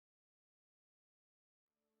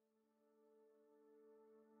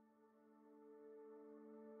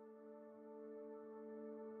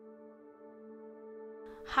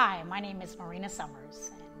Hi, my name is Maureena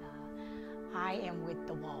Summers, and I am with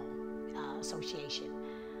the Wall Association.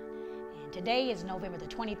 And today is November the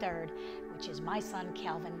 23rd, which is my son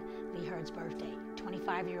Calvin Lee Hurd's birthday.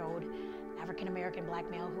 25-year-old African-American black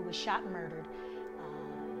male who was shot and murdered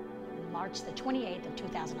March the 28th of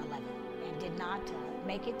 2011 and did not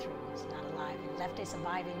make it through. He's not alive and left a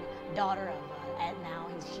surviving daughter of, now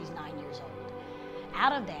she's 9 years old.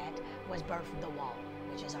 Out of that was birthed the Wall,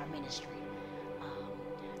 which is our ministry.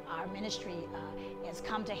 Our ministry has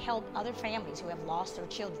come to help other families who have lost their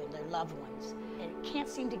children, their loved ones, and can't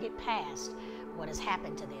seem to get past what has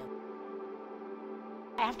happened to them.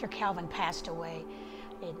 After Calvin passed away,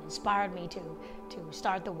 it inspired me to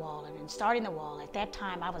start the Wall. And in starting the Wall, at that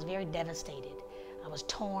time, I was very devastated. I was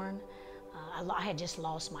torn. I had just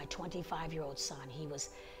lost my 25-year-old son. He was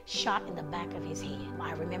shot in the back of his head.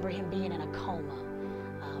 I remember him being in a coma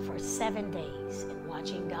for 7 days and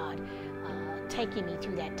watching God taking me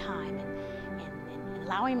through that time and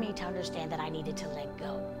allowing me to understand that I needed to let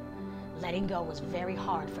go. Letting go was very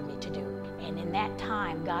hard for me to do. And in that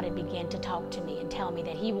time, God had begun to talk to me and tell me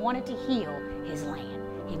that He wanted to heal His land.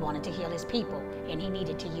 He wanted to heal His people, and He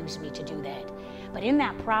needed to use me to do that. But in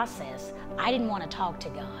that process, I didn't want to talk to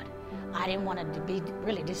God. I didn't want to be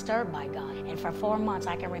really disturbed by God. And for 4 months,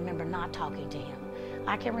 I can remember not talking to Him.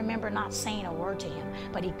 I can remember not saying a word to Him,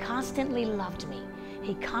 but He constantly loved me.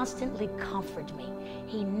 He constantly comforted me.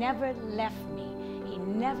 He never left me. He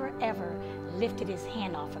never ever lifted His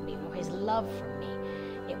hand off of me or His love for me.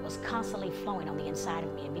 It was constantly flowing on the inside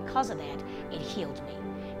of me, and because of that, it healed me,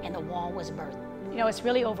 and the Wall was birthed. You know, it's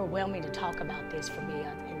really overwhelming to talk about this for me,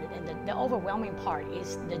 and the overwhelming part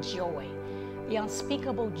is the joy, the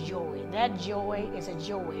unspeakable joy. That joy is a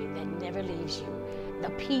joy that never leaves you. The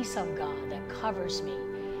peace of God that covers me.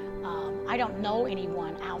 I don't know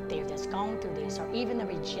anyone out there that's gone through this, or even the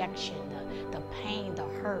rejection, the pain, the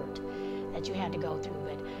hurt that you had to go through.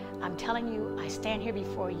 But I'm telling you, I stand here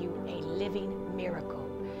before you a living miracle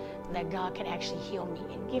that God can actually heal me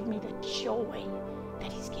and give me the joy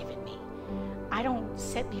that He's given me. I don't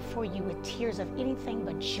sit before you with tears of anything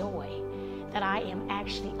but joy that I am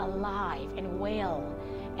actually alive and well.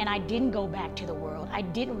 And I didn't go back to the world. I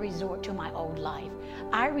didn't resort to my old life.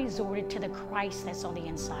 I resorted to the Christ that's on the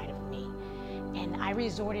inside of me. And I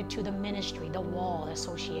resorted to the ministry, the Wall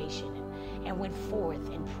Association, and went forth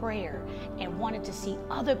in prayer and wanted to see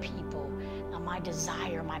other people, my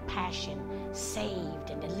desire, my passion, saved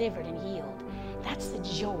and delivered and healed. That's the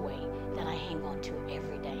joy that I hang on to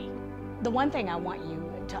every day. The one thing I want you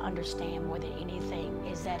to understand more than anything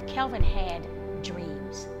is that Calvin had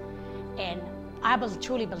dreams. And I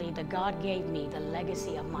truly believe that God gave me the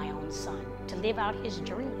legacy of my own son to live out his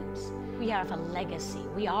dreams. We have a legacy.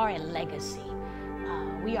 We are a legacy.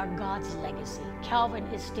 We are God's legacy. Calvin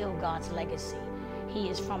is still God's legacy. He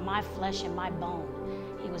is from my flesh and my bone.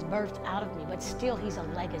 He was birthed out of me, but still he's a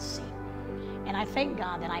legacy. And I thank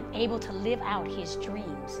God that I'm able to live out his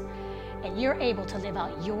dreams. And you're able to live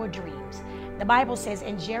out your dreams. The Bible says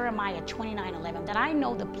in Jeremiah 29:11 that I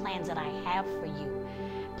know the plans that I have for you.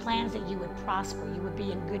 Plans that you would prosper, you would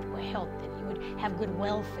be in good health, and you would have good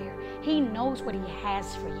welfare. He knows what He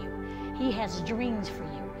has for you. He has dreams for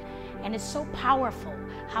you. And it's so powerful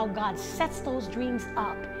how God sets those dreams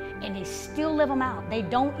up and He still live them out. They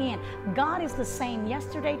don't end. God is the same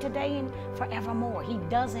yesterday, today, and forevermore. He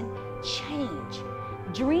doesn't change.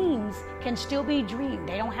 Dreams can still be dreamed.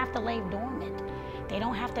 They don't have to lay dormant. They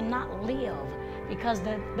don't have to not live, because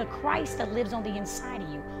the Christ that lives on the inside of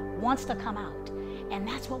you wants to come out. And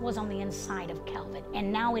that's what was on the inside of Calvin.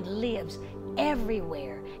 And now it lives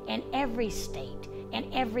everywhere, in every state, in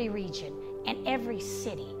every region, in every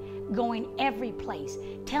city, going every place,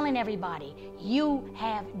 telling everybody, you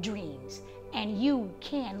have dreams and you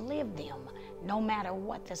can live them no matter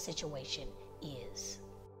what the situation.